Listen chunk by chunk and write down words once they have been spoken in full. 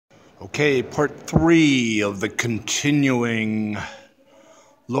Okay, part 3 of the continuing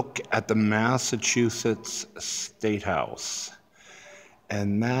look at the Massachusetts Statehouse.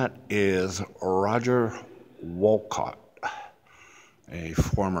 And that is Roger Wolcott, a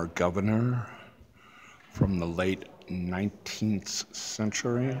former governor from the late 19th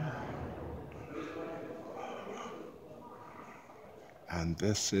century. And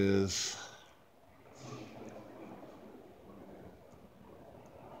this is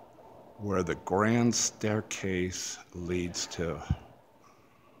where the grand staircase leads to.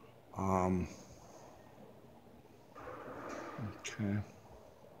 Okay.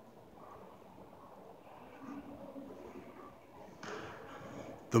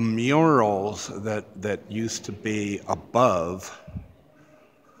 The murals that used to be above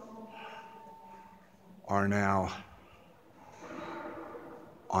are now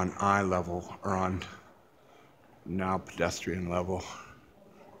on eye level, or on now pedestrian level.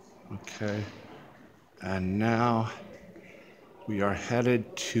 Okay. And now we are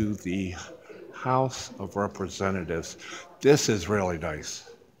headed to the House of Representatives. This is really nice.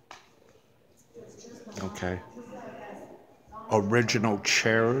 Okay. Original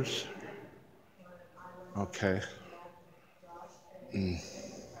chairs. Okay.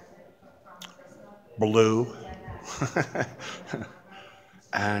 Blue.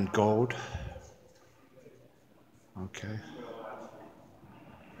 And gold. Okay.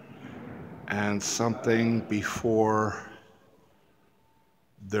 And something before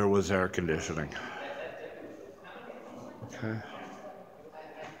there was air conditioning. Okay.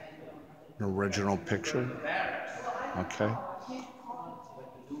 An original picture. Okay.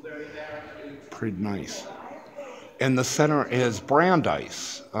 Pretty nice. In the center is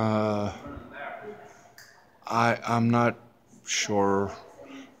Brandeis. I'm not sure.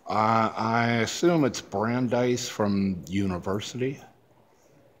 I assume it's Brandeis from university.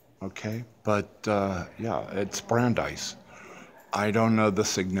 Okay, but yeah, it's Brandeis. I don't know the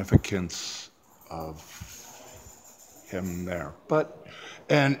significance of him there,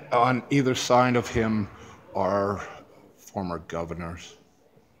 and on either side of him are former governors.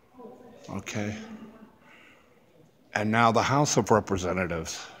 Okay. And now the House of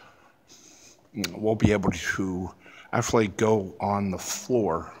Representatives will be able to actually go on the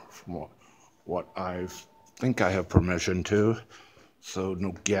floor from what I think I have permission to. So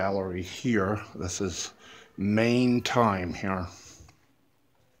no gallery here. This is main time here.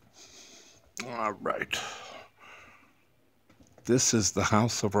 All right. This is the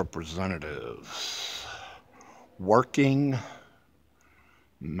House of Representatives. Working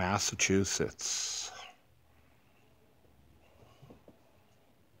Massachusetts.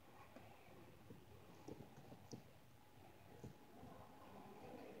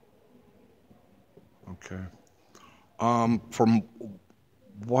 Okay. From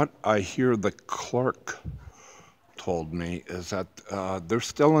what I hear the clerk told me is that they're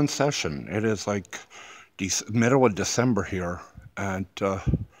still in session. It is like middle of December here, and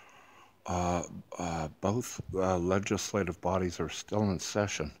both legislative bodies are still in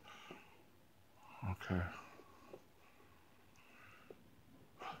session. Okay.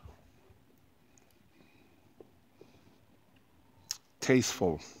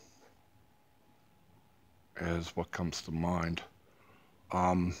 Tasteful is what comes to mind.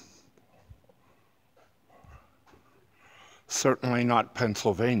 Certainly not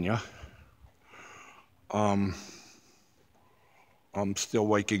Pennsylvania. I'm still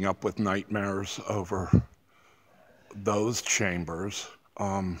waking up with nightmares over those chambers.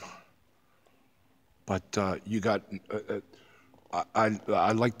 But you got,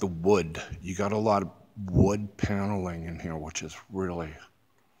 I like the wood. You got a lot of wood paneling in here, which is really,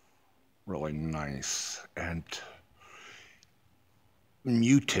 really nice and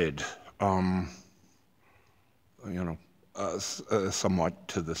muted, somewhat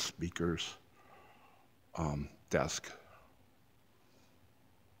to the speaker's desk.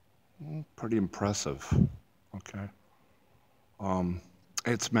 Pretty impressive. Okay.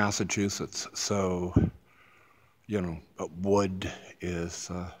 It's Massachusetts, so wood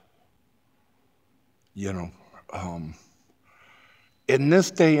is in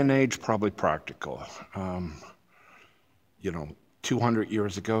this day and age probably practical. 200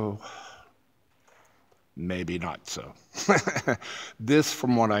 years ago, maybe not so. This,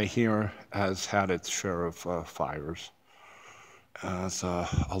 from what I hear, has had its share of fires. It's a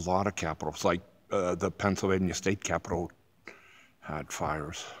lot of capitals, like the Pennsylvania state capitol had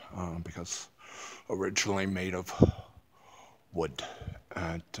fires because originally made of wood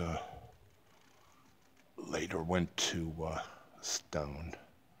and later went to stone.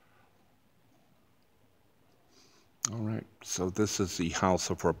 All right. So this is the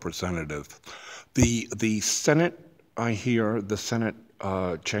House of Representatives. The Senate, I hear the Senate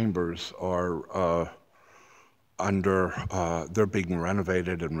chambers are they're being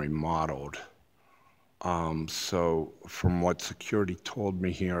renovated and remodeled. So from what security told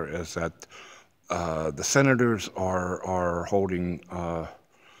me here is that the senators are holding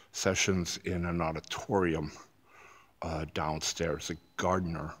sessions in an auditorium downstairs, a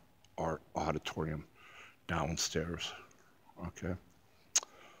Gardner Art Auditorium downstairs. Okay.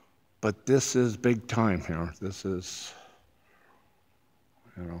 But this is big time here. This is,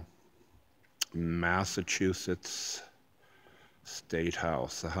 you know, Massachusetts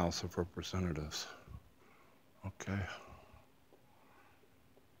Statehouse, the House of Representatives. Okay.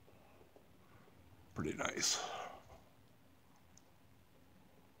 Pretty nice.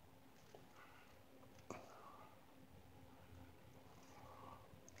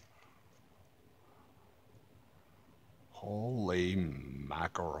 Holy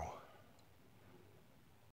mackerel.